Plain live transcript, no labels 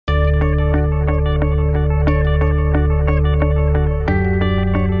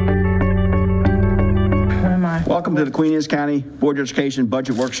Welcome to the Queen Anne's County Board of Education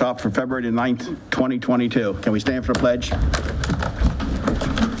Budget Workshop for February the 9th, 2022. Can we stand for the pledge? I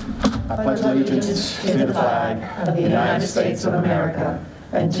pledge allegiance to the flag of the United States of America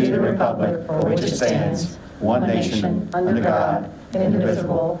and to the republic for which it stands, one nation, under God,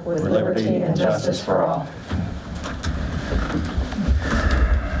 indivisible, with liberty and justice for all.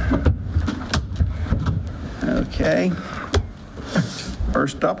 Okay.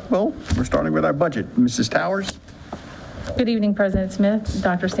 First up, we're starting with our budget. Mrs. Towers. Good evening, President Smith,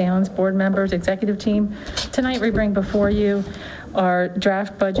 Dr. Salins, board members, executive team. Tonight we bring before you our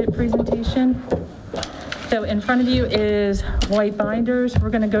draft budget presentation. So in front of you is white binders. We're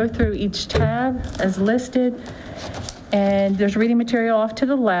going to go through each tab as listed, and there's reading material off to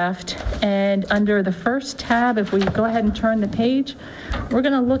the left. And under the first tab, if we go ahead and turn the page, we're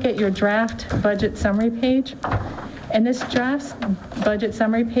going to look at your draft budget summary page. And this draft budget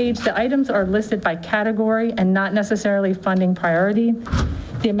summary page, the items are listed by category and not necessarily funding priority.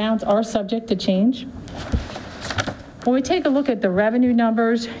 The amounts are subject to change. When we take a look at the revenue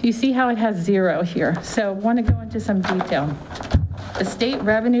numbers, you see how it has 0 here. So I want to go into some detail. The state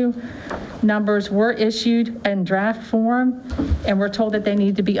revenue numbers were issued in draft form, and we're told that they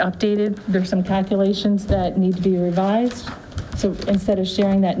need to be updated. There's some calculations that need to be revised. So instead of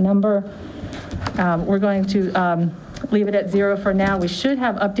sharing that number, we're going to leave it at 0 for now. We should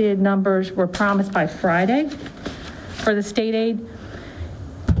have updated numbers. We're promised by Friday for the state aid.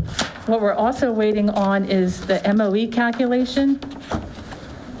 What we're also waiting on is the MOE calculation,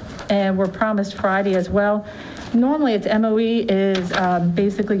 and we're promised Friday as well. Normally it's MOE is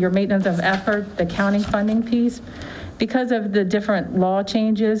basically your maintenance of effort, the counting funding piece. Because of the different law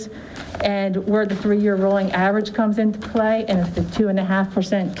changes and where the 3-year rolling average comes into play, and if the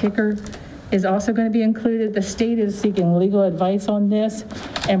 2.5% kicker is also going to be included. The state is seeking legal advice on this,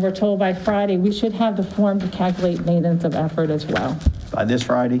 and we're told by Friday we should have the form to calculate maintenance of effort as well. By this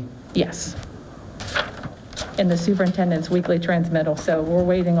Friday? Yes. In the superintendent's weekly transmittal, so we're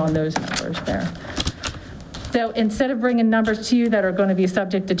waiting on those numbers there. So instead of bringing numbers to you that are going to be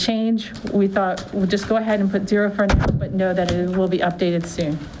subject to change, we thought we'll just go ahead and put 0 for now, but know that it will be updated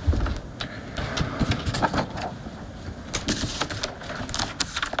soon.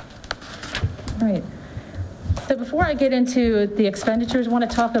 All right. So before I get into the expenditures, I want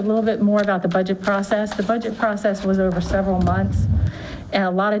to talk a little bit more about the budget process. The budget process was over several months and a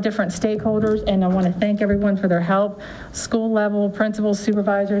lot of different stakeholders, and I want to thank everyone for their help. School level, principals,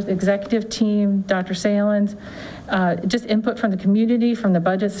 supervisors, executive team, Dr. Salins, just input from the community, from the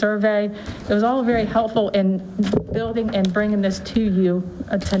budget survey. It was all very helpful in building and bringing this to you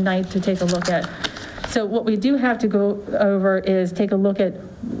tonight to take a look at. So what we do have to go over is take a look at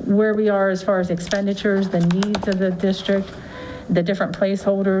where we are as far as expenditures, the needs of the district, the different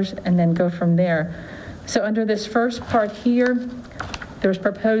placeholders, and then go from there. So under this first part here, there's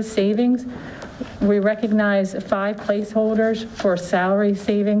proposed savings. We recognize 5 placeholders for salary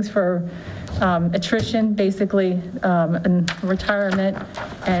savings for attrition, basically, and retirement,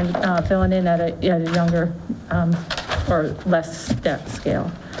 and filling in at a younger or less step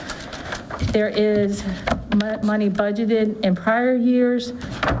scale. There is money budgeted in prior years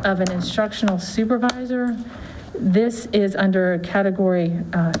of an instructional supervisor. This is under category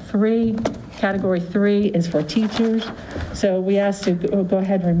 3. Category 3 is for teachers. So we asked to go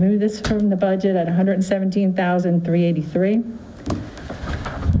ahead and remove this from the budget at $117,383.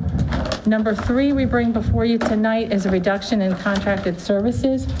 Number 3 we bring before you tonight is a reduction in contracted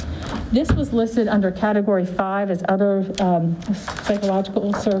services. This was listed under category 5 as other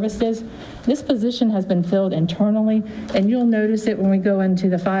psychological services. This position has been filled internally, and you'll notice it when we go into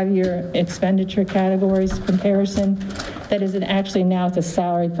the 5-year expenditure categories comparison. That is actually now it's a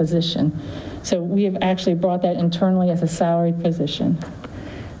salaried position. So we have actually brought that internally as a salaried position.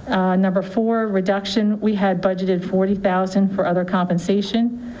 Number 4, reduction. We had budgeted $40,000 for other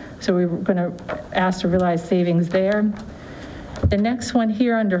compensation. So we were going to ask to realize savings there. The next one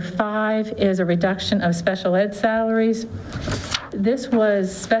here under 5 is a reduction of special ed salaries. This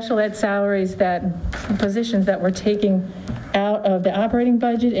was special ed salaries positions that were taken out of the operating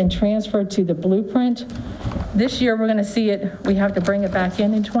budget and transferred to the blueprint. This year we're going to see it, we have to bring it back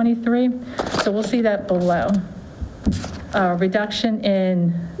in 23. So we'll see that below. Reduction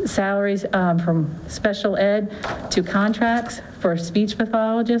in salaries from special ed to contracts for speech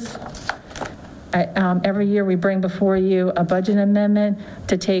pathologists. Every year we bring before you a budget amendment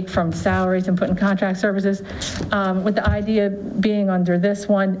to take from salaries and put in contract services, with the idea being under this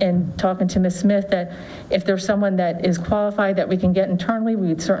one and talking to Ms. Smith that if there's someone that is qualified that we can get internally,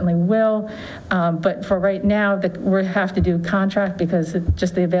 we certainly will. But for right now, we have to do contract because of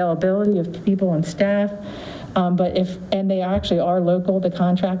just the availability of people and staff. And they actually are local, the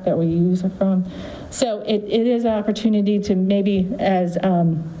contract that we use it from. So it is an opportunity to maybe, as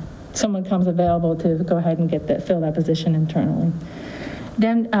someone comes available, to go ahead and fill that position internally.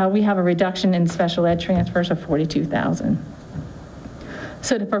 Then we have a reduction in special ed transfers of $42,000.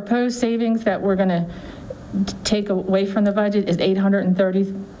 So the proposed savings that we're going to take away from the budget is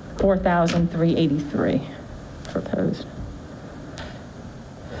 $834,383 proposed.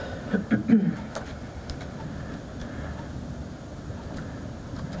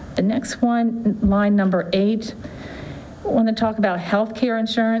 The next one, line number 8, I want to talk about healthcare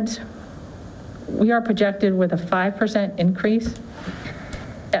insurance. We are projected with a 5% increase.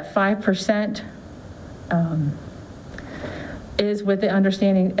 That 5% is with the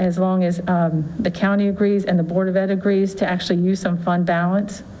understanding, as long as the county agrees and the Board of Ed agrees, to actually use some fund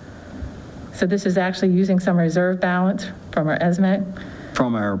balance. So this is actually using some reserve balance from our ESMAC.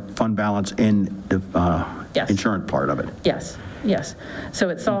 From our fund balance in the Yes. insurance part of it. Yes, yes. So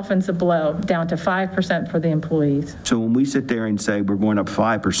it softens the blow down to 5% for the employees. So when we sit there and say we're going up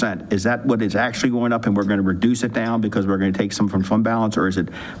 5%, is that what is actually going up and we're going to reduce it down because we're going to take some from fund balance, or is it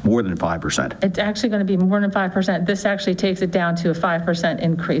more than 5%? It's actually going to be more than 5%. This actually takes it down to a 5%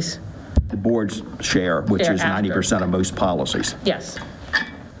 increase. The board's share, which is Thereafter. 90% of most policies. Yes,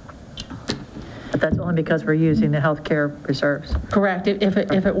 But that's only because we're using the healthcare reserves. correct. If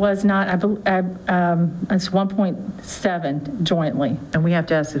it was not, it's 1.7 jointly. And we have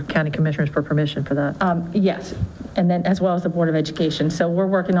to ask the county commissioners for permission for that. Yes, and then as well as the Board of Education. So we're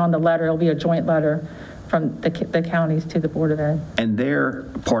working on the letter. It'll be a joint letter from the counties to the Board of Ed. And they're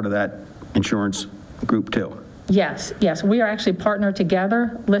part of that insurance group too. Yes, yes. We are actually partnered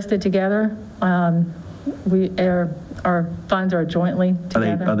together, listed together. Our funds are jointly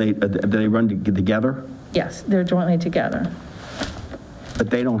together. Do they run together? Yes, they're jointly together.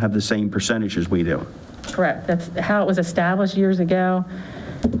 But they don't have the same percentage as we do. Correct. That's how it was established years ago.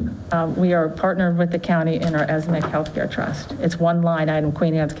 We are partnered with the county in our ESMAC Healthcare Trust. It's one line item,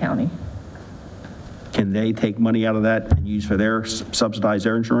 Queen Anne's County. Can they take money out of that and use for their, subsidize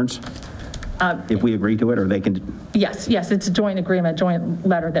their insurance? If we agree to it, or they can? Yes, yes, it's a joint agreement, joint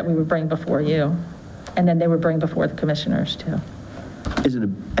letter that we would bring before you. And then they would bring before the commissioners too.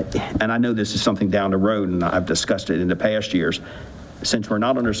 And I know this is something down the road, and I've discussed it in the past years, since we're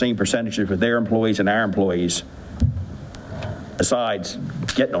not on the same percentages with their employees and our employees, besides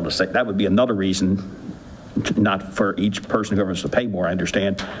getting on the same, that would be another reason, not for each person who wants to pay more, I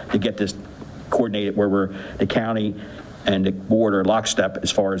understand, to get this coordinated where the county and the board are lockstep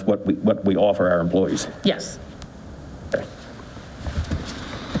as far as what we offer our employees. Yes.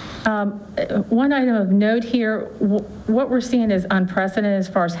 One item of note here, what we're seeing is unprecedented as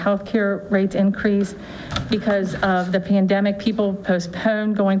far as healthcare rates increase. Because of the pandemic, people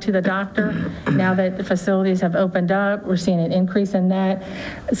postponed going to the doctor. Now that the facilities have opened up, we're seeing an increase in that.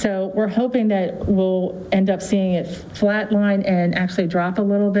 So we're hoping that we'll end up seeing it flatline and actually drop a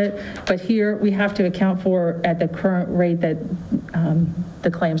little bit. But here we have to account for at the current rate that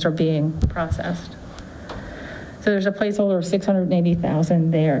the claims are being processed. So there's a placeholder of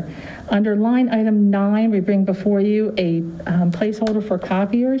 $680,000 there. Under line item 9, we bring before you a placeholder for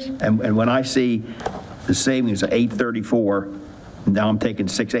copiers. And when I see the savings of 834, now I'm taking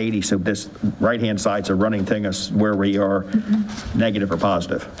 680, so this right-hand side's a running thing as where we are negative or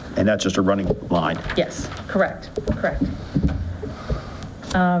positive, and that's just a running line. Yes, correct, correct.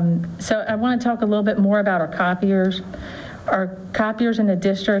 So I want to talk a little bit more about our copiers. Our copiers in the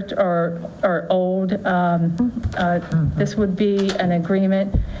district are old. This would be an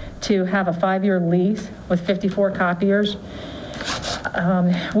agreement to have a 5-year lease with 54 copiers.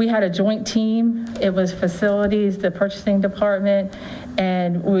 We had a joint team. It was facilities, the purchasing department,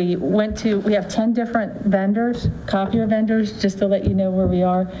 and we have 10 different vendors, copier vendors, just to let you know where we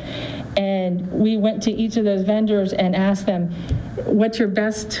are. And we went to each of those vendors and asked them, what's your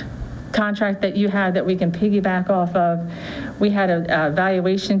best contract that you had that we can piggyback off of? We had a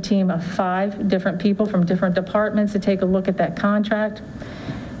evaluation team of 5 different people from different departments to take a look at that contract,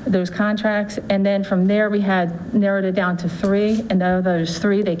 those contracts, and then from there we had narrowed it down to 3, and out of those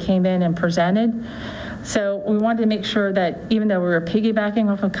 3 they came in and presented. So we wanted to make sure that even though we were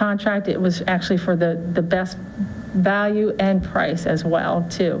piggybacking off a contract, it was actually for the best value and price as well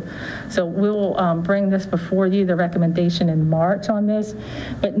too. So we'll bring this before you, the recommendation in March on this,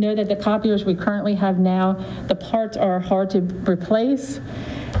 but know that the copiers we currently have now, the parts are hard to replace.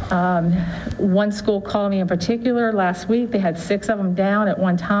 One school called me in particular last week. They had 6 of them down at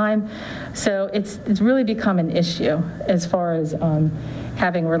one time. So it's really become an issue as far as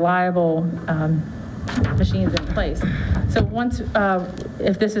having reliable machines in place. So once,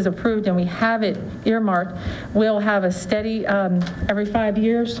 if this is approved and we have it earmarked, we'll have a steady, every 5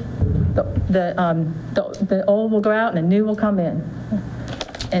 years, the old will go out and the new will come in.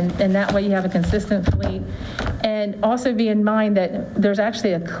 And that way you have a consistent fleet. And also be in mind that there's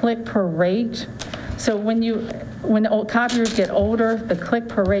actually a click per rate. So when the old copiers get older, the click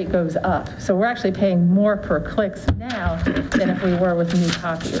per rate goes up. So we're actually paying more per clicks now than if we were with new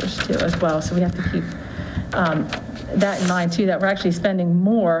copiers too as well. So we have to keep that in mind too, that we're actually spending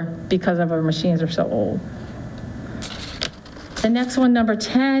more because of our machines are so old. The next one, number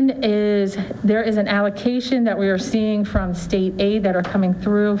 10, is there is an allocation that we are seeing from state aid that are coming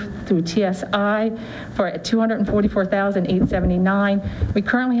through TSI for $244,879. We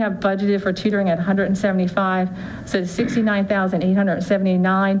currently have budgeted for tutoring at $175, so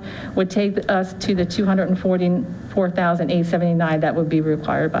 $69,879 would take us to the $244,879 that would be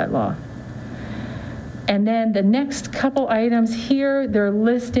required by law. And then the next couple items here, they're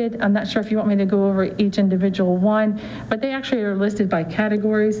listed. I'm not sure if you want me to go over each individual one, but they actually are listed by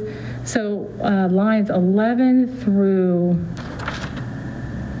categories. So lines 11 through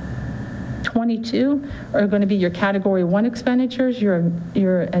 22 are going to be your category 1 expenditures, your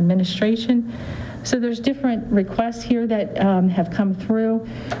administration. So there's different requests here that have come through.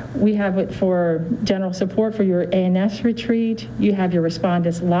 We have it for general support for your ANS retreat. You have your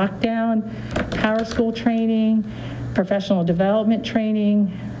respondents lockdown, power school training, professional development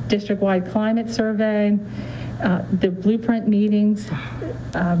training, district-wide climate survey, the blueprint meetings,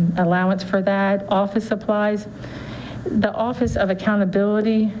 allowance for that, office supplies. The Office of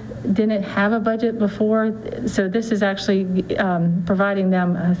Accountability didn't have a budget before, so this is actually providing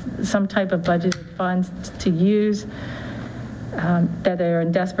them some type of budgeted funds to use that they're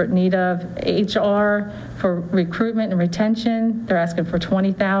in desperate need of. HR for recruitment and retention, they're asking for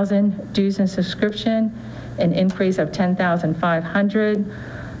 $20,000. Dues and subscription, an increase of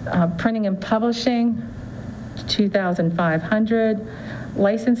 $10,500. Printing and publishing, $2,500.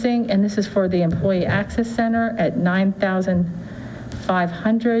 Licensing, and this is for the Employee Access Center at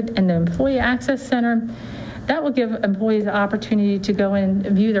 $9,500. And the Employee Access Center, that will give employees the opportunity to go in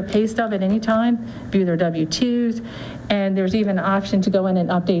and view their pay stub at any time, view their W-2s, and there's even an option to go in and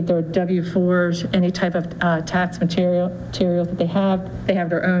update their W-4s, any type of tax material that they have. They have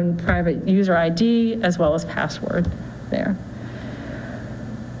their own private user ID as well as password there.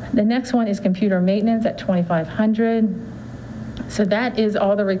 The next one is computer maintenance at $2,500. So that is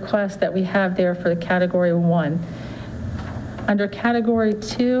all the requests that we have there for the category 1. Under category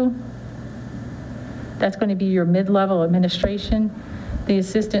 2, that's going to be your mid-level administration. The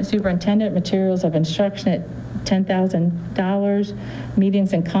assistant superintendent, materials of instruction at $10,000.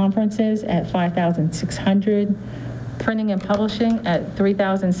 Meetings and conferences at $5,600. Printing and publishing at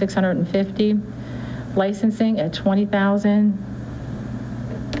 $3,650. Licensing at $20,000.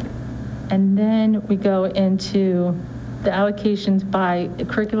 And then we go into the allocations by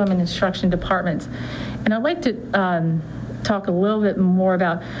curriculum and instruction departments. And I'd like to talk a little bit more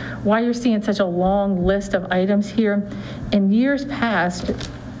about why you're seeing such a long list of items here. In years past,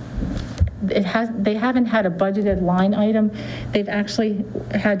 they haven't had a budgeted line item. They've actually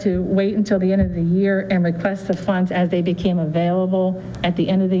had to wait until the end of the year and request the funds as they became available at the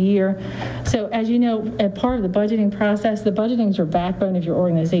end of the year. So as you know, as part of the budgeting process, the budgeting is your backbone of your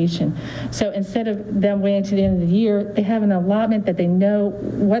organization. So instead of them waiting to the end of the year, they have an allotment that they know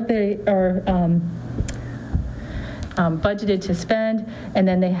what they are budgeted to spend, and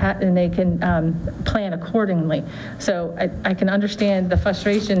then they can plan accordingly. So I can understand the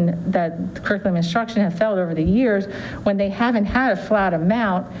frustration that the curriculum instruction have felt over the years when they haven't had a flat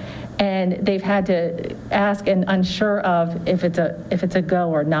amount and they've had to ask and unsure of if it's a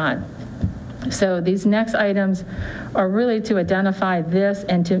go or not. So these next items are really to identify this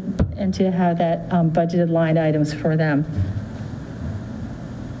and to have that budgeted line items for them.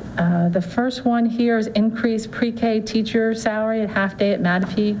 The first one here is increased pre-K teacher salary at half day at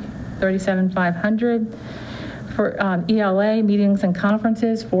Mattapique, $37,500. For ELA, meetings and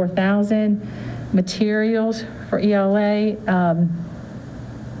conferences, $4,000. Materials for ELA,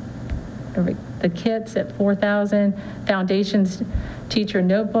 the kits at $4,000. Foundations teacher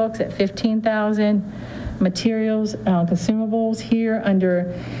notebooks at $15,000. Materials, consumables here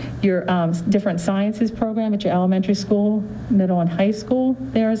under your different sciences program at your elementary school, middle and high school,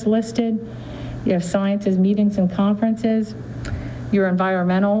 there is listed. You have sciences, meetings and conferences, your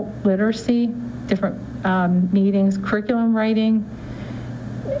environmental literacy, different meetings, curriculum writing,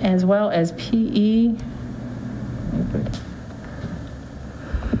 as well as PE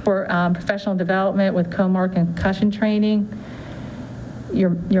for professional development with COMAR concussion training.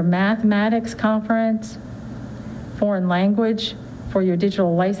 your mathematics conference, foreign language for your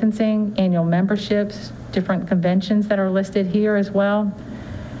digital licensing, annual memberships, different conventions that are listed here as well,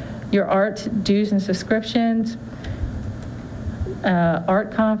 your art dues and subscriptions,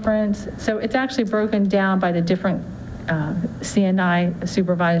 art conference. So it's actually broken down by the different CNI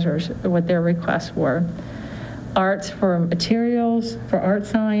supervisors, what their requests were. Arts for materials, for art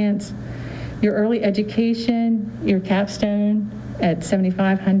science, your early education, your capstone at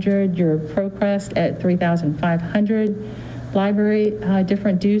 $7,500, your ProQuest at $3,500, library,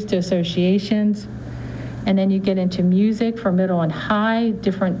 different dues to associations, and then you get into music for middle and high,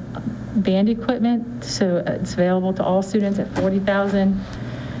 different band equipment, so it's available to all students at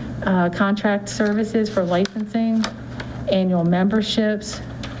 $40,000, contract services for licensing, annual memberships,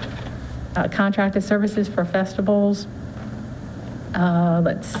 contracted services for festivals.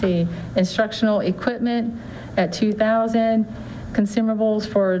 Let's see, instructional equipment at $2,000, consumables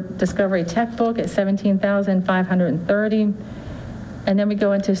for Discovery Tech Book at $17,530. And then we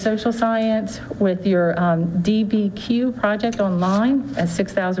go into social science with your DBQ project online at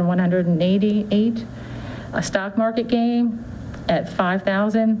 $6,188, a stock market game at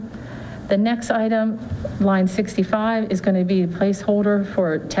 $5,000. The next item, line 65, is going to be a placeholder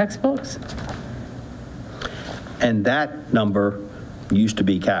for textbooks. And that number used to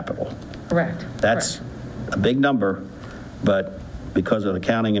be capital. Correct. That's a big number, but because of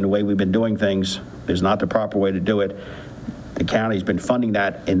accounting and the way we've been doing things, is not the proper way to do it. The county's been funding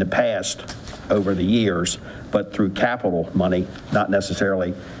that in the past over the years, but through capital money, not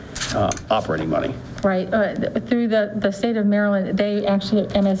necessarily operating money. Right. Through the state of Maryland, they actually,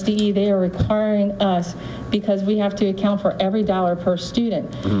 MSDE, they are requiring us, because we have to account for every dollar per student.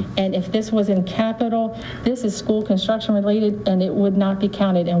 Mm-hmm. And if this was in capital, this is school construction related, and it would not be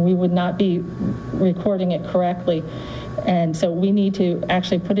counted, and we would not be recording it correctly. And so we need to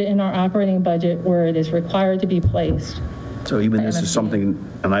actually put it in our operating budget where it is required to be placed. So even this is something,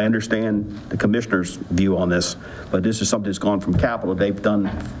 and I understand the commissioner's view on this, but this is something that's gone from capital they've done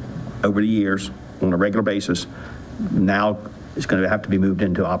over the years on a regular basis. Now it's going to have to be moved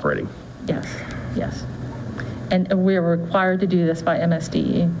into operating. Yes, yes. And we're required to do this by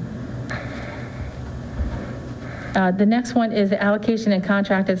MSDE. The next one is the allocation and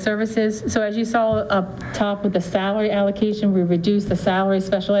contracted services. So as you saw up top with the salary allocation, we reduced the salary,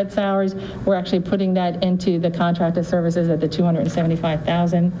 special ed salaries. We're actually putting that into the contracted services at the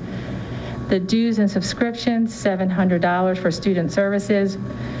 $275,000. The dues and subscriptions, $700 for student services.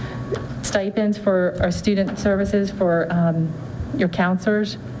 Stipends for our student services for your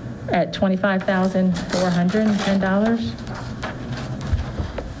counselors at $25,410.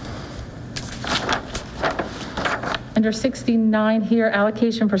 Under 69 here,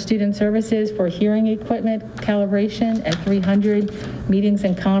 allocation for student services for hearing equipment calibration at $300, meetings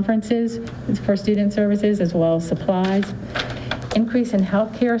and conferences for student services as well as supplies. Increase in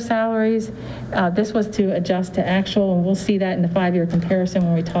healthcare salaries. This was to adjust to actual, and we'll see that in the 5-year comparison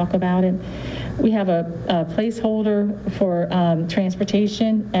when we talk about it. We have a placeholder for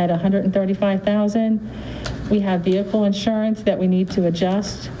transportation at $135,000. We have vehicle insurance that we need to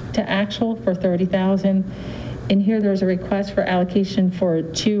adjust to actual for $30,000. In here, there's a request for allocation for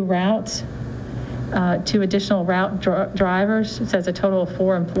 2 routes, 2 additional route drivers. It says a total of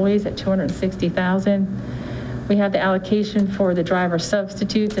 4 employees at $260,000. We have the allocation for the driver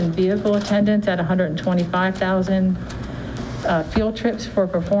substitutes and vehicle attendants at $125,000. Field trips for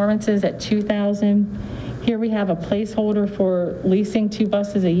performances at $2,000. Here we have a placeholder for leasing 2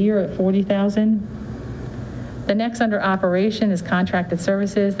 buses a year at $40,000. The next under operation is contracted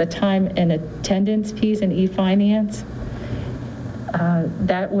services, the time and attendance piece and e-finance.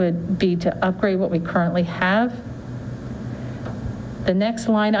 That would be to upgrade what we currently have. The next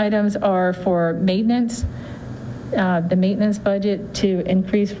line items are for maintenance. The maintenance budget to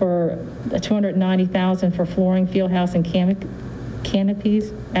increase for $290,000 for flooring, field house, and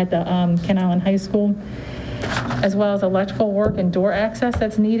canopies at the Kent Island High School, as well as electrical work and door access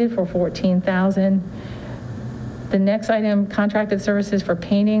that's needed for $14,000. The next item, contracted services for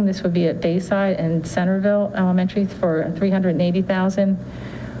painting. This would be at Bayside and Centerville Elementary for $380,000.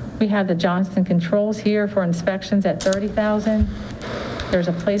 We have the Johnston Controls here for inspections at $30,000. There's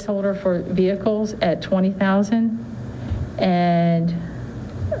a placeholder for vehicles at $20,000. And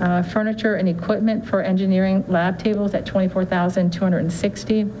furniture and equipment for engineering lab tables at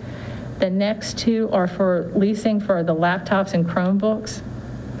 $24,260. The next 2 are for leasing for the laptops and Chromebooks.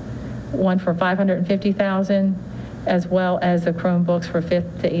 One for $550,000. As well as the Chromebooks for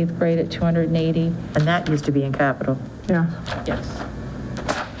 5th to 8th grade at $280,000. And that used to be in capital. Yeah. Yes.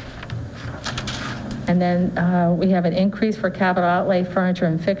 And then we have an increase for capital outlay furniture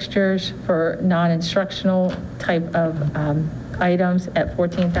and fixtures for non-instructional type of items at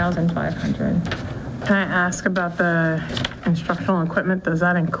 $14,500. Can I ask about the instructional equipment? Does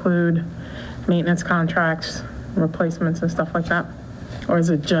that include maintenance contracts, replacements and stuff like that? Or is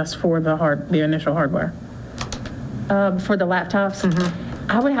it just for the initial hardware? For the laptops?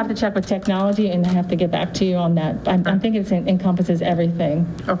 I would have to check with technology and have to get back to you on that. I'm thinking it encompasses everything.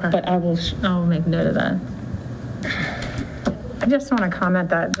 Okay. But I'll make note of that. I just want to comment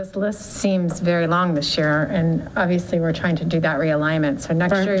that this list seems very long this year, and obviously we're trying to do that realignment. So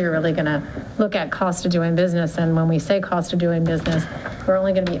next year you're really going to look at cost of doing business, and when we say cost of doing business, we're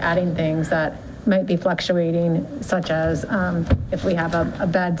only going to be adding things that might be fluctuating, such as if we have a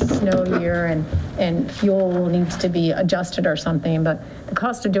bad snow year and fuel needs to be adjusted or something. But the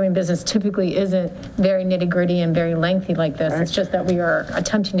cost of doing business typically isn't very nitty gritty and very lengthy like this. Right. It's just that we are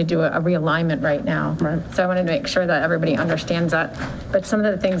attempting to do a realignment right now. Right. So I wanted to make sure that everybody understands that. But some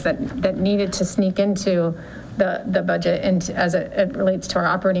of the things that needed to sneak into the budget and as it relates to our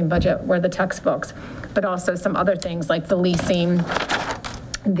operating budget were the textbooks, but also some other things like the leasing,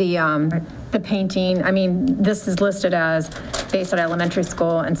 the painting. I mean, this is listed as Bayside Elementary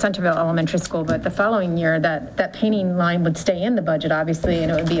School and Centerville Elementary School, but the following year that painting line would stay in the budget, obviously,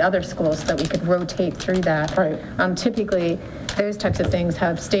 and it would be other schools so that we could rotate through that. Right. Typically, those types of things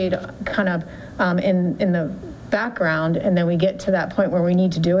have stayed kind of in the background, and then we get to that point where we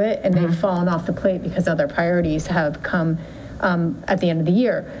need to do it, and they've fallen off the plate because other priorities have come at the end of the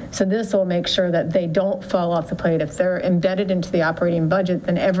year. So this will make sure that they don't fall off the plate. If they're embedded into the operating budget,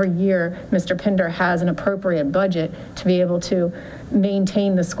 then every year Mr. Pinder has an appropriate budget to be able to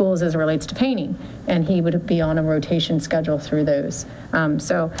maintain the schools as it relates to painting, and he would be on a rotation schedule through those.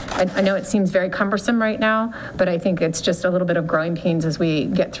 So I know it seems very cumbersome right now, but I think it's just a little bit of growing pains as we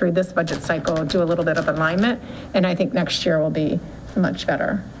get through this budget cycle, do a little bit of alignment, and I think next year will be much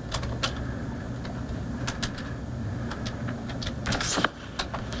better.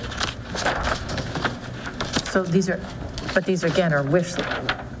 So these are again are wish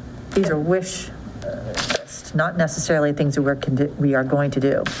lists, not necessarily things that we are going to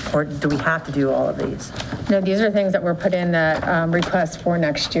do, or do we have to do all of these? No, these are things that were put in that request for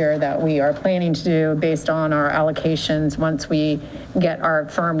next year that we are planning to do based on our allocations once we get our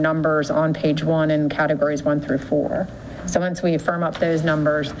firm numbers on page 1 in categories 1 through 4. So once we firm up those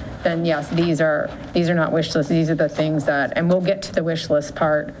numbers, then yes, these are not wish lists. These are the things that, and we'll get to the wish list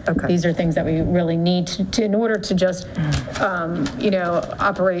part. Okay. These are things that we really need to in order to just,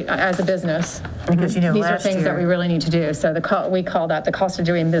 operate as a business. Because these are things that we really need to do. So we call that the cost of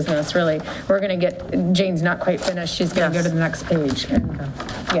doing business. Really, we're going to get. Jane's not quite finished. She's going to go to the next page. And,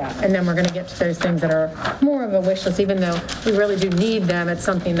 yeah, and then we're going to get to those things that are more of a wish list, even though we really do need them. It's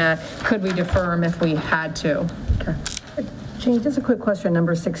something that could we defer them if we had to. Okay. Jane, just a quick question,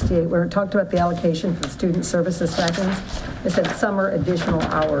 number 68, where it talked about the allocation for student services stipends. It said summer additional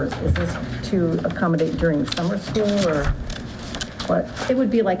hours. Is this to accommodate during summer school or what? It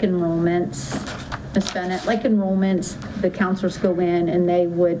would be like enrollments, Ms. Bennett, like enrollments, the counselors go in and they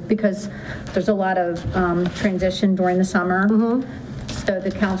would, because there's a lot of transition during the summer. So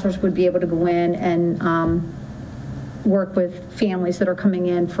the counselors would be able to go in and work with families that are coming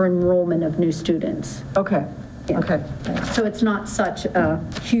in for enrollment of new students. Okay. Yeah. Okay. So it's not such a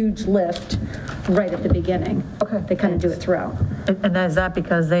huge lift right at the beginning. Okay. They kind of do it throughout. And is that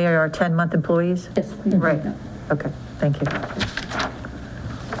because they are 10-month employees? Yes. Right. Okay. Thank you.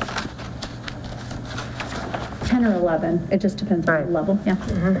 10 or 11. It just depends on the level. Yeah.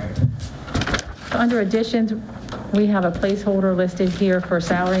 So under additions, we have a placeholder listed here for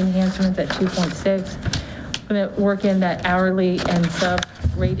salary enhancements at 2.6. I'm going to work in that hourly and sub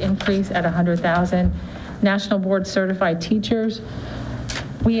rate increase at 100,000. National Board Certified Teachers,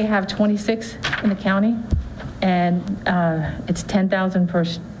 we have 26 in the county, and it's 10,000 per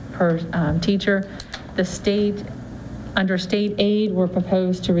teacher. The state, under state aid, we're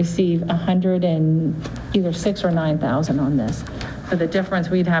proposed to receive 100 and either 6 or 9,000 on this. So the difference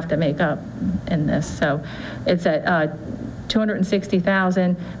we'd have to make up in this. So it's at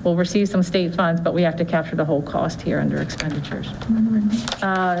 260,000. We'll receive some state funds, but we have to capture the whole cost here under expenditures.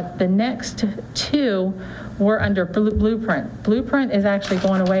 The next two were under Blueprint. Blueprint is actually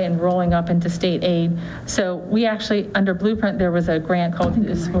going away and rolling up into state aid. So we actually, under Blueprint, there was a grant called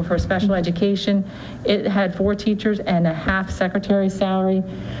School for Special Education. It had 4 teachers and a half secretary salary.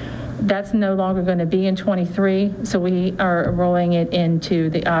 That's no longer going to be in 23, so we are rolling it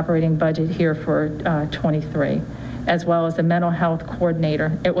into the operating budget here for 23, as well as the mental health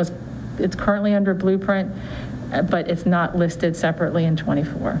coordinator. It's currently under Blueprint, but it's not listed separately in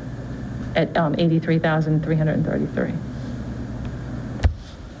 24. at 83,333.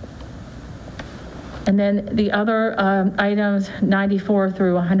 And then the other items, 94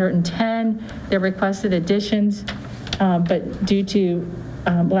 through 110, they're requested additions, but due to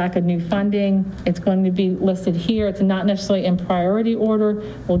lack of new funding, it's going to be listed here. It's not necessarily in priority order.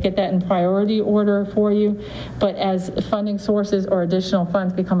 We'll get that in priority order for you. But as funding sources or additional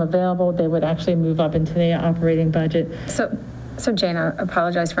funds become available, they would actually move up into the operating budget. So Jane, I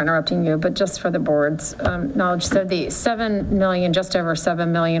apologize for interrupting you, but just for the board's knowledge, so the 7 million, just over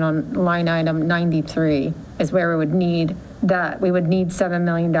 7 million on line item 93 is where we would need that. We would need $7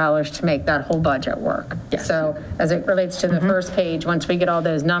 million to make that whole budget work. Yes. So as it relates to the first page, once we get all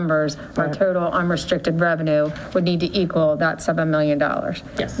those numbers, our total unrestricted revenue would need to equal that $7 million.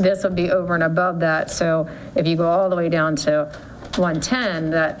 Yes. This would be over and above that. So if you go all the way down to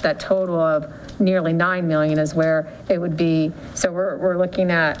 110, that total of nearly 9 million is where it would be. So we're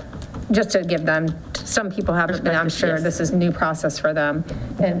looking at, just to give them, some people haven't been, I'm sure this is a new process for them,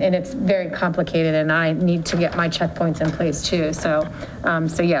 and it's very complicated, and I need to get my checkpoints in place too. So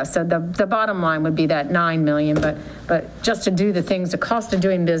yeah, so the bottom line would be that 9 million, but just to do the things, the cost of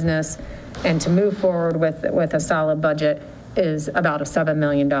doing business and to move forward with a solid budget is about a $7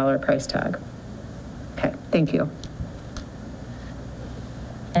 million price tag. Okay, thank you.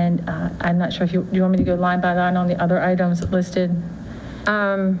 And I'm not sure if you want me to go line by line on the other items listed?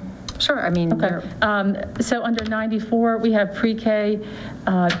 Sure, I mean. Okay. So under 94, we have pre-K,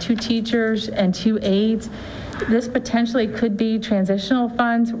 2 teachers and 2 aides. This potentially could be transitional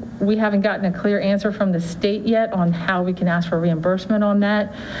funds. We haven't gotten a clear answer from the state yet on how we can ask for reimbursement on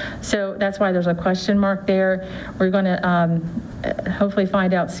that. So that's why there's a question mark there. We're going to hopefully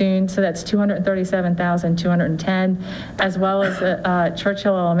find out soon. So that's $237,210, as well as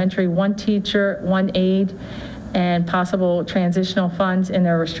Churchill Elementary, 1 teacher, 1 aide, and possible transitional funds in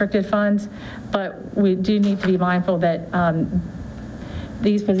their restricted funds. But we do need to be mindful that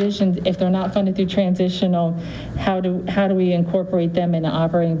these positions, if they're not funded through transitional, how do we incorporate them in the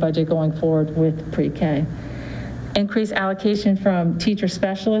operating budget going forward with pre-K? Increase allocation from teacher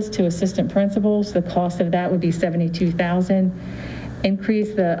specialists to assistant principals. The cost of that would be $72,000.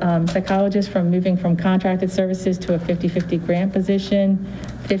 Increase the psychologist from moving from contracted services to a 50-50 grant position,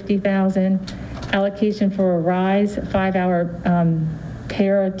 $50,000. Allocation for a rise, 5-hour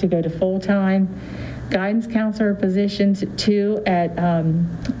para to go to full-time. Guidance counselor positions, 2 at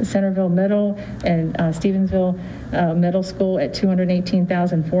Centerville Middle and Stevensville Middle School at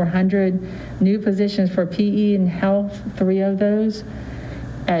 $218,400. New positions for PE and health, 3 of those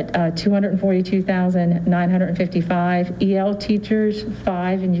at $242,955. EL teachers,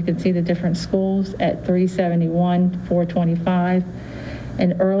 5, and you can see the different schools at $371,425.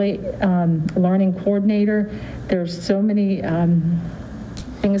 An early learning coordinator. There's so many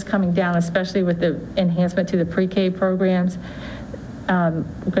things coming down, especially with the enhancement to the pre-K programs. We're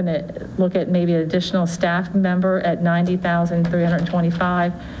going to look at maybe an additional staff member at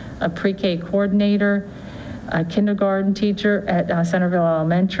 $90,325, a pre-K coordinator, a kindergarten teacher at Centerville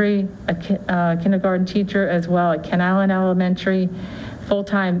Elementary, a kindergarten teacher as well at Ken Island Elementary,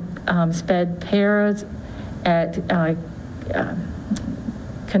 full-time sped paras at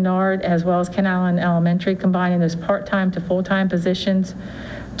Kennard as well as Ken Island Elementary, combining those part-time to full-time positions.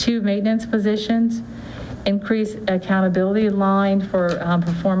 2 maintenance positions, increase accountability line for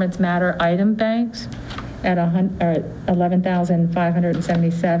performance matter item banks at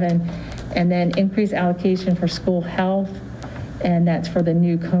 $11,577, and then increase allocation for school health, and that's for the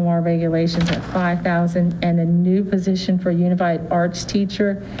new COMAR regulations at $5,000, and a new position for unified arts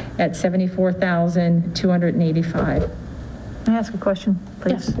teacher at $74,285. Can I ask a question,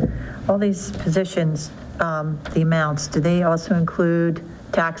 please? Yes. All these positions, the amounts, do they also include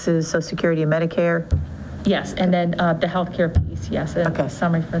taxes, Social Security, and Medicare? Yes, and then the healthcare piece, yes. Okay.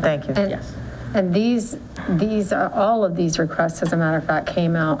 Summary for that. Thank you. Yes. And these are, all of these requests, as a matter of fact,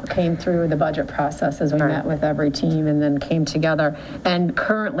 came through the budget process as we met with every team and then came together. And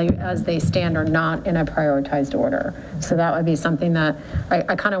currently, as they stand, are not in a prioritized order. So that would be something that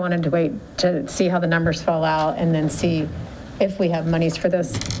I kind of wanted to wait to see how the numbers fall out and then see if we have monies for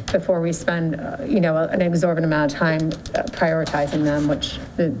this before we spend, an exorbitant amount of time prioritizing them, which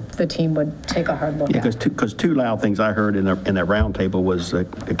the team would take a hard look at. Because 2 loud things I heard in that round table was the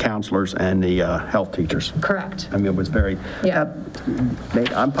counselors and the health teachers. Correct. I mean, it was very, Yeah.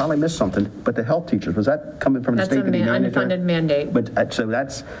 I probably missed something, but the health teachers, was that coming from the state? That's an unfunded mandate. But so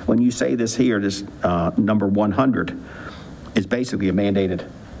that's, when you say this here, this number 100 is basically a mandated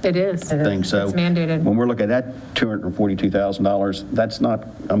It is. thing. So it's mandated. when we're looking at that $242,000, that's not,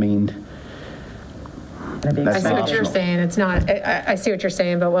 I mean, I see what you're saying. It's not, I see what you're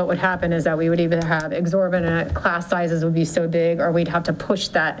saying, but what would happen is that we would either have exorbitant class sizes would be so big, or we'd have to push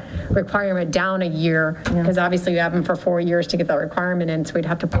that requirement down a year, because obviously you have them for 4 years to get that requirement in, so we'd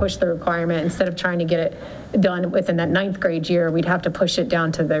have to push the requirement. Instead of trying to get it done within that 9th grade year, we'd have to push it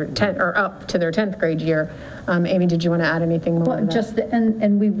down to their 10th, or up to their 10th grade year. Amy, did you want to add anything more? Well, just,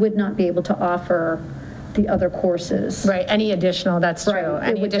 and we would not be able to offer the other courses. Right, any additional, that's true. Right.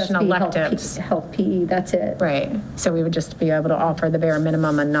 Any additional electives. Health PE, that's it. Right, so we would just be able to offer the bare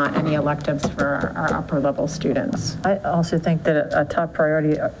minimum and not any electives for our upper level students. I also think that a top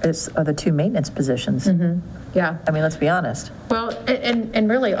priority are the 2 maintenance positions. Yeah. I mean, let's be honest. Well, and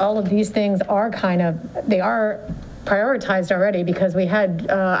really, all of these things are they are prioritized already, because we had,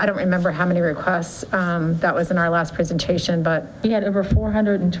 I don't remember how many requests that was in our last presentation, but. We had over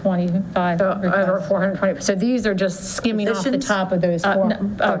 425 over 420. So these are just skimming off the top of those Just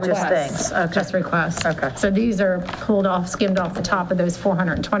requests. things. Okay. Just requests. Okay. So these are skimmed off the top of those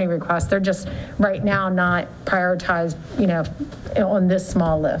 420 requests. They're just right now not prioritized, on this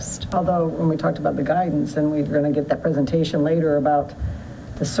small list. Although, when we talked about the guidance, and we're going to get that presentation later about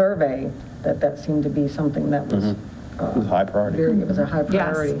the survey, that seemed to be something that was It was a high priority. it was a high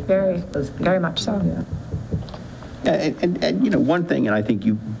priority. Yes, very much so. Yeah. And one thing, and I think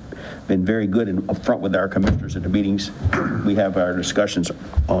you've been very good and upfront with our commissioners at the meetings. We have our discussions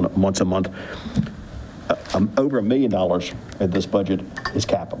on once a month. Over $1 million at this budget is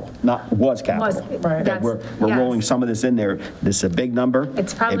capital, was capital. Right. We're rolling some of this in there. This is a big number.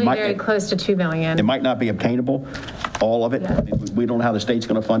 It's probably very close to $2 million. It might not be obtainable, all of it. Yeah. We don't know how the state's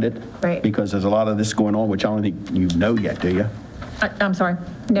going to fund it. Right. Because there's a lot of this going on, which I don't think you know yet, do you? I'm sorry.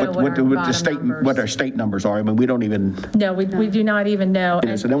 No, What our state numbers are. I mean, we don't even. No, we do not even know.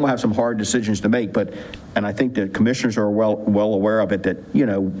 So then we'll have some hard decisions to make, and I think the commissioners are well aware of it, that,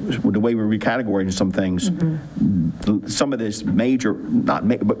 the way we're recategorizing some things, some of this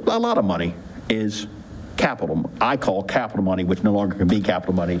but a lot of money is capital. I call capital money, which no longer can be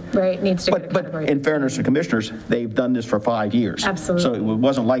capital money. Right, needs to get a But category. in fairness to commissioners, they've done this for 5 years. Absolutely. So it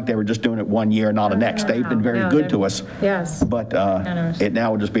wasn't like they were just doing it 1 year, not the next. They've been very good to us. Yes. But it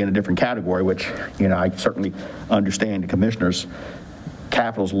now will just be in a different category, which, I certainly understand the commissioners.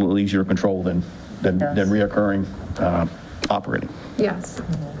 Capital is a little easier to control than reoccurring operating. Yes.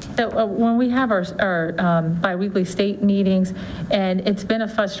 So when we have our biweekly state meetings, and it's been a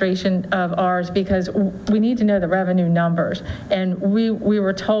frustration of ours because we need to know the revenue numbers. And we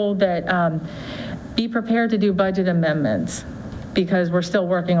were told that be prepared to do budget amendments because we're still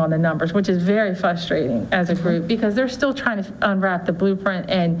working on the numbers, which is very frustrating as a group because they're still trying to unwrap the blueprint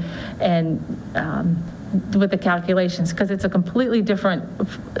and with the calculations, because it's a completely different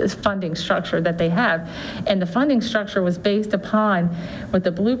funding structure that they have. And the funding structure was based upon, with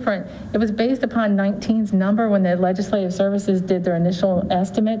the blueprint, it was based upon 19's number when the legislative services did their initial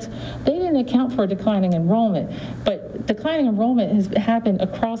estimates. They didn't account for declining enrollment, but declining enrollment has happened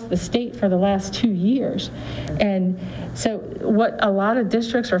across the state for the last 2 years. And so what a lot of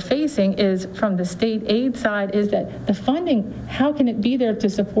districts are facing is, from the state aid side, is that the funding, how can it be there to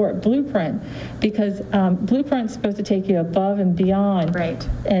support blueprint? Because blueprint's supposed to take you above and beyond. Right.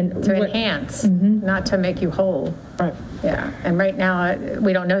 And to enhance, not to make you whole. Right. Yeah. And right now,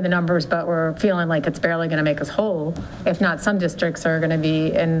 we don't know the numbers, but we're feeling like it's barely going to make us whole. If not, some districts are going to be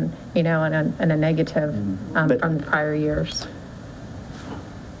in a negative from the prior years.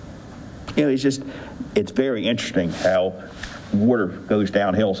 It's very interesting how water goes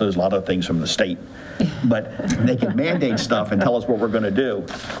downhill, so there's a lot of things from the state. But they can mandate stuff and tell us what we're going to do,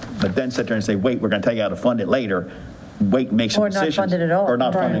 but then sit there and say, wait, we're going to tell you how to fund it later. Wait and make some decisions. Or not fund it at all. Or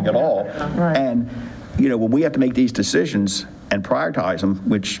not funding at all. Right. And, when we have to make these decisions and prioritize them,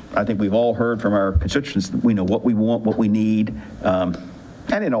 which I think we've all heard from our constituents, we know what we want, what we need. And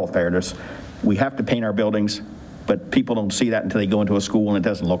in all fairness, we have to paint our buildings, but people don't see that until they go into a school and it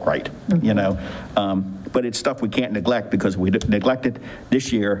doesn't look right, But it's stuff we can't neglect, because if we neglect it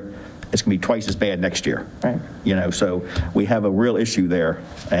this year, it's going to be twice as bad next year. Right. So we have a real issue there.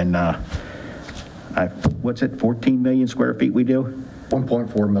 And what's it, 14 million square feet we do?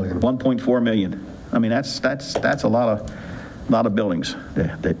 1.4 million. 1.4 million. I mean, that's a lot of buildings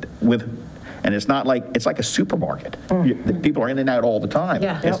and it's not like, it's like a supermarket. People are in and out all the time.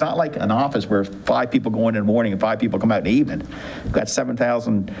 Yeah. It's not like an office where 5 people go in the morning and 5 people come out in the evening. You've got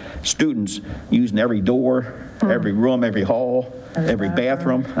 7,000 students using every door, every room, every hall, every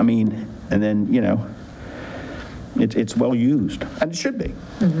bathroom. I mean, and then, it's well used, and it should be.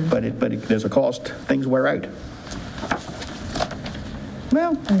 But there's a cost. Things wear out.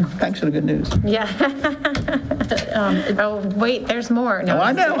 Well, thanks for the good news. Yeah. Oh, wait, there's more. No, Oh,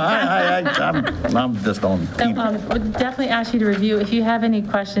 I know. I'm just on. Would definitely ask you to review, if you have any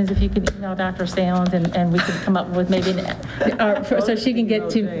questions, if you could email Dr. Salins and we could come up with maybe, so she can get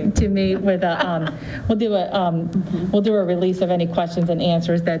to me with a, we'll do a release of any questions and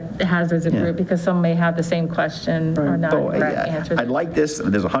answers that has as a group, because some may have the same question or not correct answers. I like this.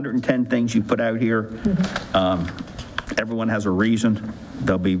 There's 110 things you put out here. Everyone has a reason.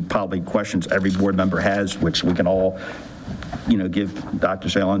 There'll be probably questions every board member has, which we can all, give Dr.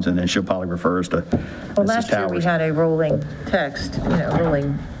 Salins, and then she'll probably refer us to Mrs. Towers. Well, last year we had a rolling text,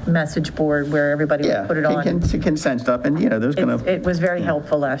 rolling message board where everybody would put it on. Yeah, can send stuff, and, there's going to. It was very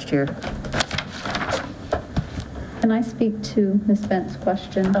helpful last year. Can I speak to Ms. Bent's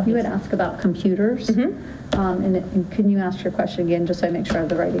question? You had asked about computers. And can you ask your question again, just so I make sure I have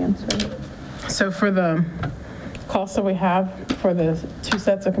the right answer? So for the costs that we have for the 2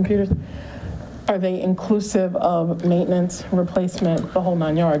 sets of computers, are they inclusive of maintenance, replacement, the whole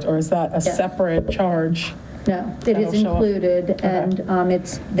 9 yards, or is that a separate charge? No, it is included, and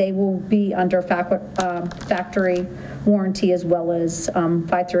they will be under factory warranty, as well as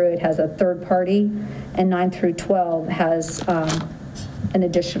 5 through 8 has a third party, and 9 through 12 has an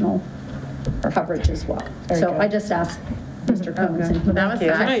additional coverage as well. So I just asked Mr. Combs. That was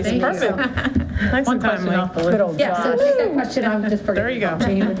nice. Nice, perfect. Nice and timely. Good old Yeah, so take that question, I'm just forgetting. There you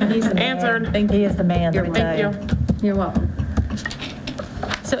go. Answered. He is the man, let me tell you. Thank you. You're welcome.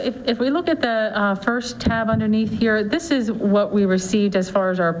 So if we look at the first tab underneath here, this is what we received as far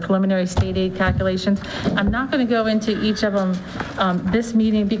as our preliminary state aid calculations. I'm not going to go into each of them this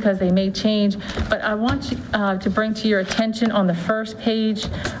meeting because they may change, but I want you to bring to your attention on the first page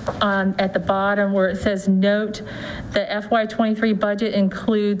at the bottom where it says note, the FY23 budget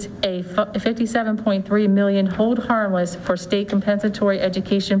includes a $57.3 million hold harmless for state compensatory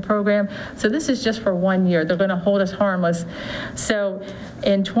education program. So this is just for 1 year. They're going to hold us harmless. So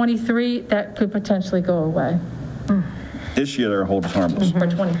in 23, that could potentially go away. This year, they're holding us harmless. For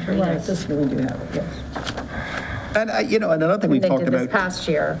 23, yes. This year we do have it, yes. And, and another thing we've talked about. This past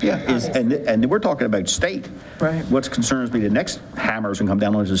year. Yeah, and we're talking about state. Right. What concerns me, the next hammers can come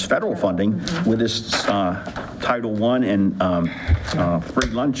down on is federal funding with this Title I and free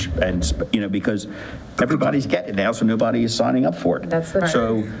lunch, and, because everybody's getting it now, so nobody is signing up for it. That's the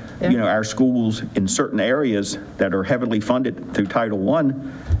So, our schools in certain areas that are heavily funded through Title I,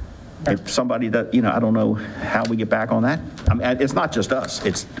 if somebody that, I don't know how we get back on that. I mean, it's not just us.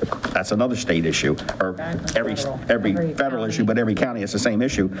 That's another state issue, or every federal issue, but every county has the same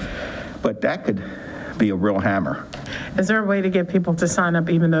issue. But that could be a real hammer. Is there a way to get people to sign up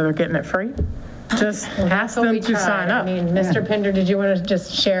even though they're getting it free? Just ask them to sign up. I mean, Mr. Pinder, did you want to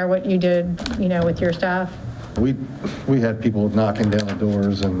just share what you did, with your staff? We had people knocking down the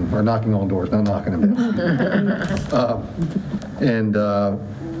doors or knocking on doors, not knocking them down.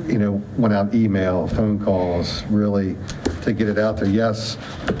 Went out email, phone calls, really to get it out there. Yes,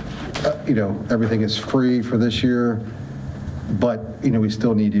 everything is free for this year, but, we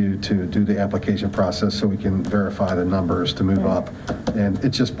still need you to do the application process so we can verify the numbers to move up. And it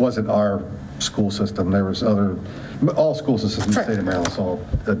just wasn't our school system. There was all school systems in the state of Maryland saw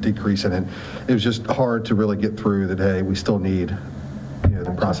a decrease in it. It was just hard to really get through that, hey, we still need,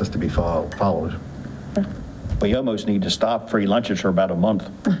 the process to be followed. We almost need to stop free lunches for about a month.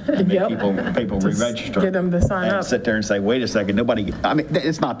 People re-register. Get them to sign and up. sit there and say, wait a second, nobody, I mean,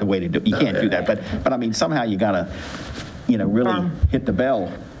 it's not the way to do it. You can't do that. But I mean, somehow you got to, really hit the bell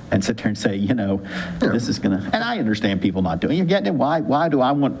and sit there and say, this is going to, and I understand people not doing it. You're getting it. Why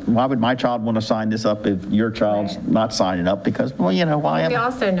would my child want to sign this up if your child's not signing up? Because, why am We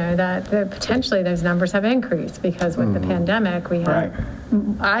also know that potentially those numbers have increased because with the pandemic, we have,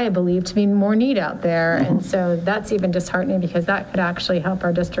 I believe, to be more need out there. And so that's even disheartening because that could actually help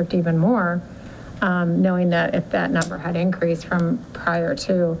our district even more, knowing that if that number had increased from prior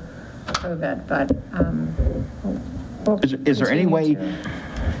to COVID. But is there any way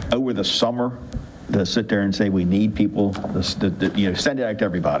over the summer to sit there and say we need people, send it out to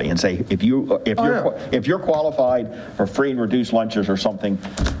everybody and say if you're qualified for free and reduced lunches or something,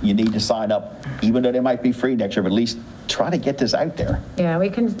 you need to sign up, even though they might be free next year, but at least try to get this out there. Yeah,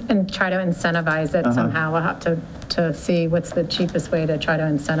 we can try to incentivize it somehow. We'll have to see what's the cheapest way to try to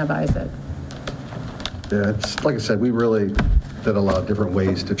incentivize it. Yeah, it's like I said, we really did a lot of different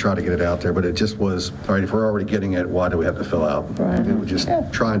ways to try to get it out there, but it just was, all right, if we're already getting it, why do we have to fill out? Right. It was just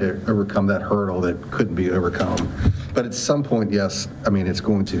trying to overcome that hurdle that couldn't be overcome. But at some point, yes, I mean, it's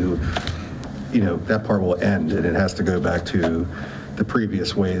going to, that part will end, and it has to go back to the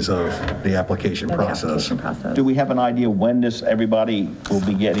previous ways of the application process. Do we have an idea when everybody will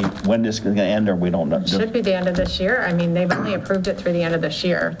be getting, when this is going to end, or we don't know? Should be the end of this year. I mean, they've only approved it through the end of this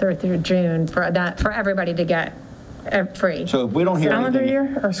year, through June, for everybody to get free. So if we don't hear Calendar anything,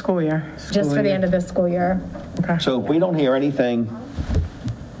 year or school year? Just for the end of this school year. so if we don't hear anything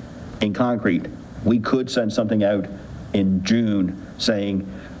in concrete, we could send something out in June saying,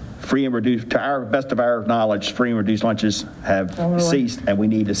 free and reduced, to our best of our knowledge, free and reduced lunches have ceased, and we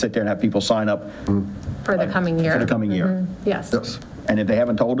need to sit there and have people sign up For the coming year. for the coming year. Yes. Yes. And if they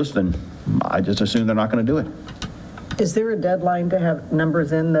haven't told us, then I just assume they're not going to do it. Is there a deadline to have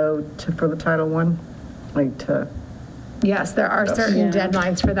numbers in, though, for the Title I? Like to, Yes, there are certain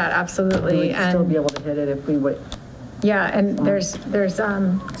deadlines for that, absolutely. we'd still be able to hit it if we wait? Yeah, and there's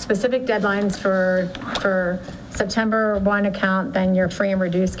specific deadlines for September 1 account, then your free and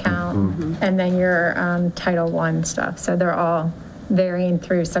reduced count, and then your Title I stuff. So they're all varying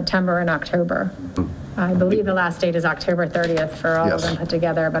through September and October. I believe the last date is October 30th for all of Yes. them put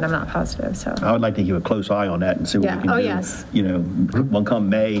together, but I'm not positive, so. I would like to keep a close eye on that and see what Yeah. we can do. Oh, yes. You know, when come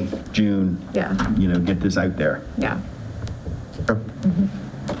May, June, Yeah. you know, get this out there. Yeah.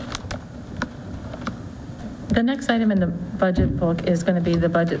 The next item in the budget book is going to be the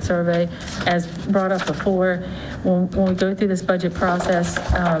budget survey. As brought up before, when we go through this budget process,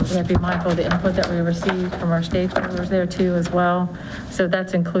 we have to be mindful of the input that we receive from our stakeholders there too as well. So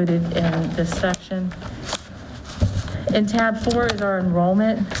that's included in this section. In tab 4 is our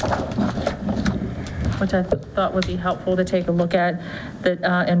enrollment, which I thought would be helpful to take a look at. The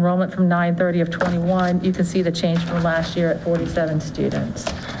enrollment from 9/30 of 21, you can see the change from last year at 47 students.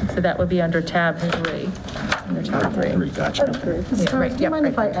 So that would be under tab 3. Under tab 3. Gotcha. Sorry, do you mind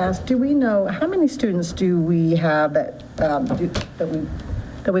if I ask, do we know, how many students do we have that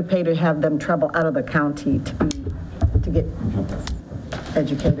we pay to have them travel out of the county to get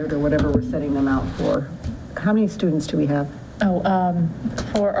educated or whatever we're setting them out for? How many students do we have?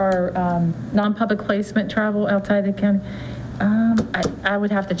 For our non-public placement travel outside the county, I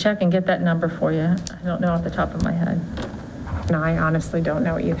would have to check and get that number for you. I don't know off the top of my head. No, I honestly don't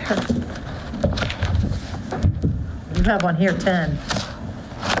know either. You have on here 10.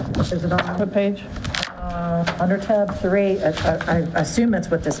 Is it on? What page? Under tab 3, I assume that's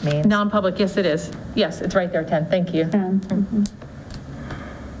what this means. Non-public, yes, it is. Yes, it's right there, 10. Thank you.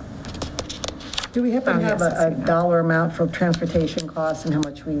 Do we happen to have a dollar amount for transportation costs and how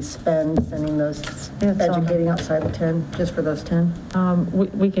much we spend sending those educating outside the 10, just for those 10?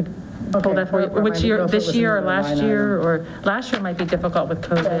 We could pull that for you. Okay. Which year, If it this was year or in the line last year? item. Or last year might be difficult with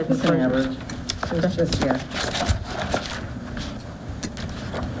COVID. It's an average. It's just, yeah.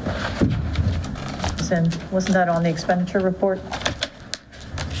 And wasn't that on the expenditure report?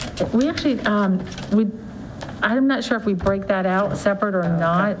 We actually, I'm not sure if we break that out separate or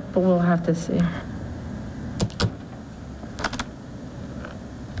not, but we'll have to see.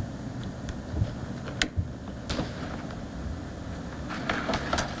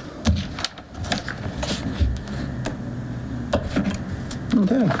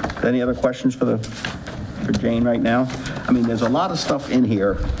 Okay. Any other questions for Jane right now? I mean, there's a lot of stuff in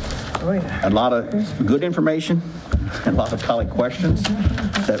here. Oh, yeah. A lot of good information, and a lot of probably questions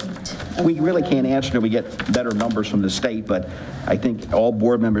that we really can't answer until we get better numbers from the state, but I think all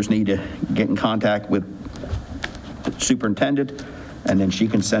board members need to get in contact with the superintendent, and then she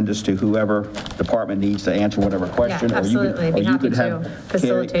can send us to whoever department needs to answer whatever question. Yeah, absolutely. I'd be happy to have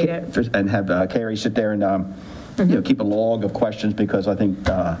facilitate Carrie- it. And have Carrie sit there and, you know, keep a log of questions, because I think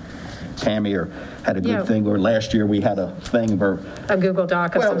Tammy had a Yeah. good thing, or last year we had a thing where, A Google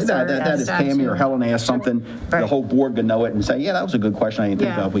Doc of well, some sort. that is Tammy or Helen asked something, the Right. whole board could know it and say, yeah, that was a good question I didn't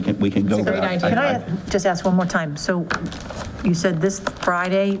think Yeah. of, we can go It's a with great that. idea. Can I just ask one more time? So you said this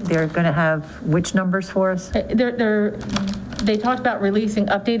Friday, they're going to have which numbers for us? They talked about releasing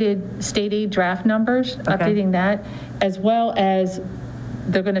updated state aid draft numbers, updating that, as well as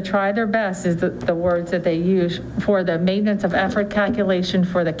they're going to try their best, is the words that they use, for the maintenance of effort calculation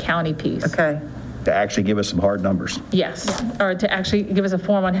for the county piece. Okay. To actually give us some hard numbers. Yes, or to actually give us a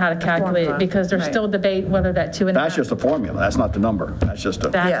form on how to calculate it, because there's still debate whether that 2.5. That's just a formula, that's not the number, that's just a,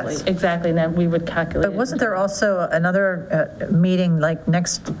 Exactly, Yes. exactly, and then we would calculate But it. wasn't there also another meeting like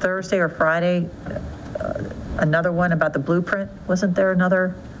next Thursday or Friday? Another one about the blueprint? Wasn't there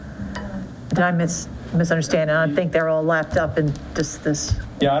another? Did I misunderstand? And I think they're all lapped up in just this.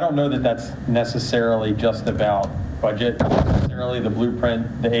 Yeah, I don't know that that's necessarily just about budget. Necessarily the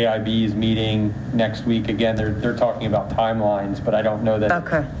blueprint, the AIB is meeting next week. Again, they're talking about timelines, but I don't know that.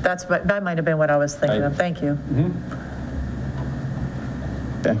 Okay, that might have been what I was thinking of. Thank you.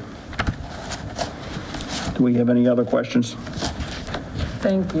 okay. Do we have any other questions?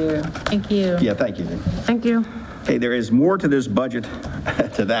 Thank you. Thank you. Yeah, thank you. Thank you. Okay, there is more to this budget,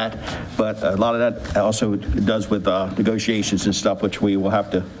 to that, but a lot of that also does with negotiations and stuff, which we will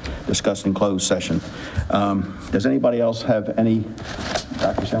have to discuss in closed session. Does anybody else have any,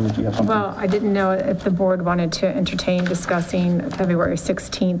 Dr. Sherman, do you have something? Well, I didn't know if the board wanted to entertain discussing February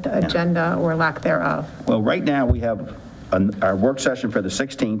 16th agenda or lack thereof. Well, right now, we have our work session for the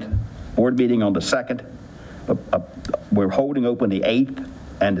 16th, board meeting on the 2nd. We're holding open the 8th,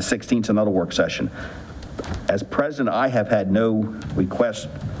 and the 16th is another work session. As president, I have had no request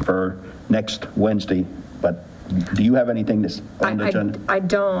for next Wednesday, but do you have anything that's on the agenda? I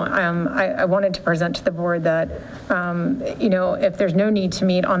don't. I wanted to present to the board that, if there's no need to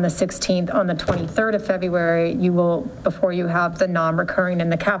meet on the 16th, on the 23rd of February, you will, before you have the non-recurring in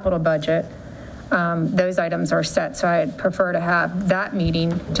the capital budget, those items are set. So I'd prefer to have that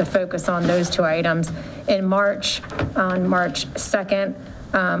meeting to focus on those two items. In March, on March 2nd,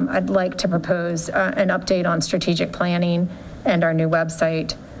 I'd like to propose an update on strategic planning and our new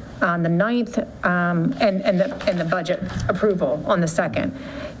website on the 9th, and the budget approval on the 2nd.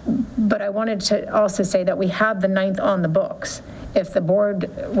 But I wanted to also say that we have the 9th on the books. If the board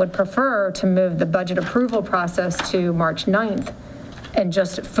would prefer to move the budget approval process to March 9th and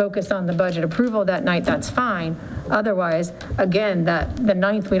just focus on the budget approval that night, that's fine. Otherwise, again, that the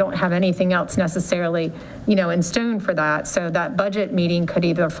 9th, we don't have anything else necessarily, in stone for that. So that budget meeting could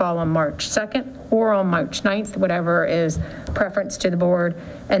either fall on March 2nd or on March 9th, whatever is preference to the board.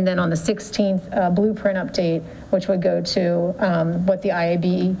 And then on the 16th, blueprint update, which would go to what the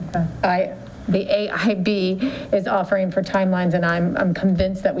AIB is offering for timelines, and I'm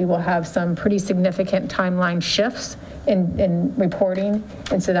convinced that we will have some pretty significant timeline shifts in reporting,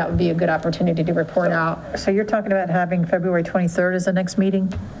 and so that would be a good opportunity to report out. So you're talking about having February 23rd as the next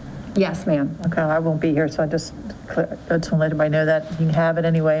meeting? Yes, ma'am. Okay, I won't be here, so I just want to let everybody know that. You can have it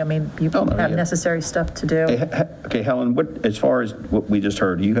anyway. I mean, you have necessary stuff to do. Okay, Helen, as far as what we just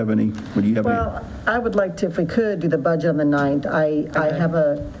heard, do you have any? Well, I would like to, if we could, do the budget on the 9th.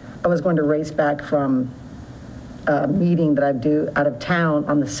 I was going to race back from a meeting that I do out of town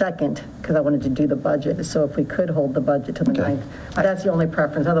on the 2nd because I wanted to do the budget. So if we could hold the budget to the 9th, that's the only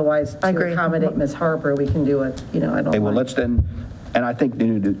preference. Otherwise, to accommodate Ms. Harper, we can do it. I don't Okay, well, mind. let's then, and I think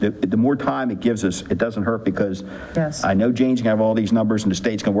the more time it gives us, it doesn't hurt, because I know Jane's going to have all these numbers and the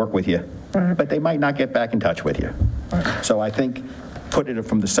state's going to work with you, but they might not get back in touch with you. So I think put it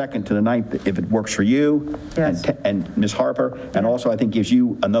from the 2nd to the 9th, if it works for you and Ms. Harper, and also I think gives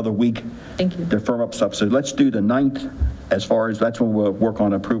you another week to firm up stuff. So let's do the 9th, as far as that's when we'll work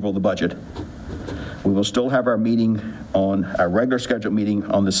on approval of the budget. We will still have our meeting on our regular scheduled meeting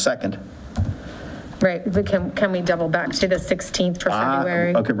on the 2nd. Right, but can we double back to the 16th for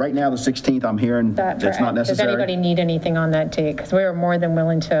February? Okay, right now, the 16th, I'm hearing that's not necessary. Does anybody need anything on that date? Because we are more than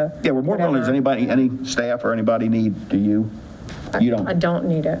willing to. Yeah, we're more willing. Does anybody, any staff or anybody need, do you? You don't? I don't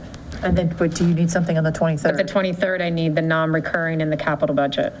need it. And then, but do you need something on the 23rd? But the 23rd, I need the non-recurring in the capital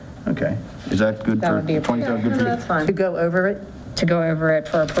budget. Okay. Is that good for, the 23rd good for you? That's fine. To go over it? To go over it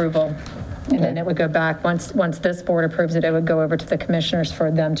for approval. And then it would go back, once this board approves it, it would go over to the commissioners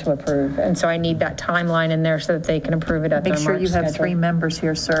for them to approve. And so I need that timeline in there so that they can approve it at their March schedule. Make sure you have 3 members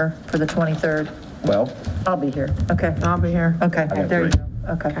here, sir, for the 23rd. Well, I'll be here. Okay. I'll be here. Okay, got there you 3.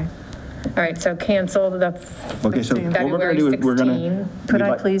 go. Okay. All right, so cancel the okay, so what we're going to do is we're going to. Could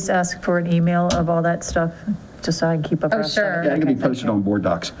I please ask for an email of all that stuff, just so I can keep abreast of it? sure. Yeah, it can be posted on board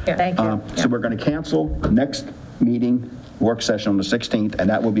docs. Yeah. Thank you. So we're going to cancel the next meeting, work session on the 16th, and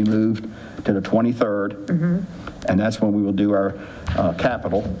that will be moved to the 23rd. And that's when we will do our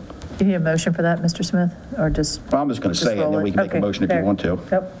capital. You need a motion for that, Mr. Smith, or just? Well, I'm just going to say it, and then we can make a motion if you want to.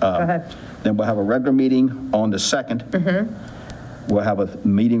 Yep, go ahead. Then we'll have a regular meeting on the 2nd. We'll have a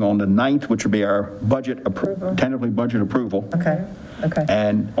meeting on the 9th, which will be our budget tentatively budget approval. Okay, okay.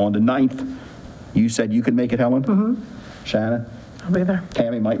 And on the 9th, you said you could make it, Helen? Shannon? I'll be there.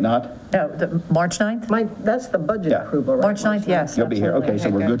 Tammy might not? No, the March 9th? That's the budget approval, right? March 9th, yes. You'll be here, okay, so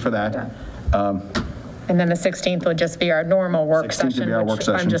we're Okay. good for that. And then the 16th will just be our normal work 16th will session, be our work which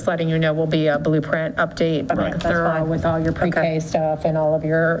I'm session. just letting you know will be a blueprint update, Right. like That's thorough fine. with all your pre-K stuff and all of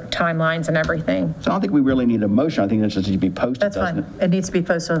your timelines and everything. So I don't think we really need a motion, I think that's just need to be posted, That's doesn't fine. it? It needs to be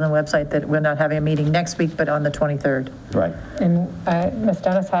posted on the website that we're not having a meeting next week, but on the 23rd. Right. And Ms.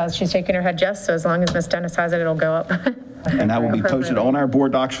 Dennis she's shaking her head yes, so as long as Ms. Dennis has it, it'll go up. And that will be posted on our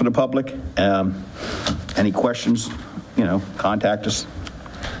board docs for the public. Any questions, contact us.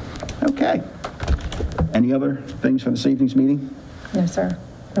 Okay. Any other things for this evening's meeting? No, sir.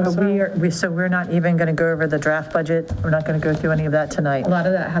 So we're not even going to go over the draft budget? We're not going to go through any of that tonight? A lot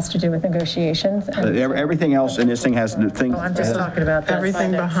of that has to do with negotiations. And Everything else in this thing has the things. I'm just talking about that.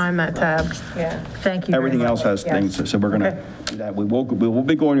 Everything behind that tab. yeah. Thank you very Everything much. else has things, so we're going to do that. We will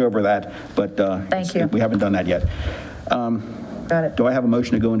be going over that, but Thank you. we haven't done that yet. Got it. Do I have a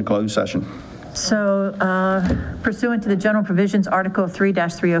motion to go into closed session? So pursuant to the general provisions, Article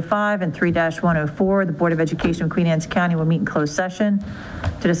 3-305 and 3-104, the Board of Education of Queen Anne's County will meet in closed session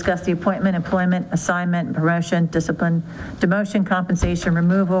to discuss the appointment, employment, assignment, promotion, discipline, demotion, compensation,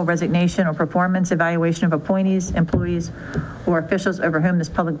 removal, resignation, or performance evaluation of appointees, employees, or officials over whom this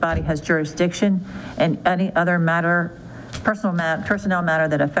public body has jurisdiction, and any other matter, personnel matter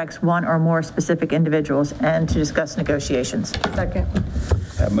that affects one or more specific individuals, and to discuss negotiations. Second.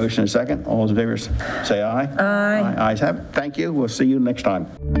 Have a motion and a second. All those in favor say aye. Aye. Ayes have it. Thank you. We'll see you next time.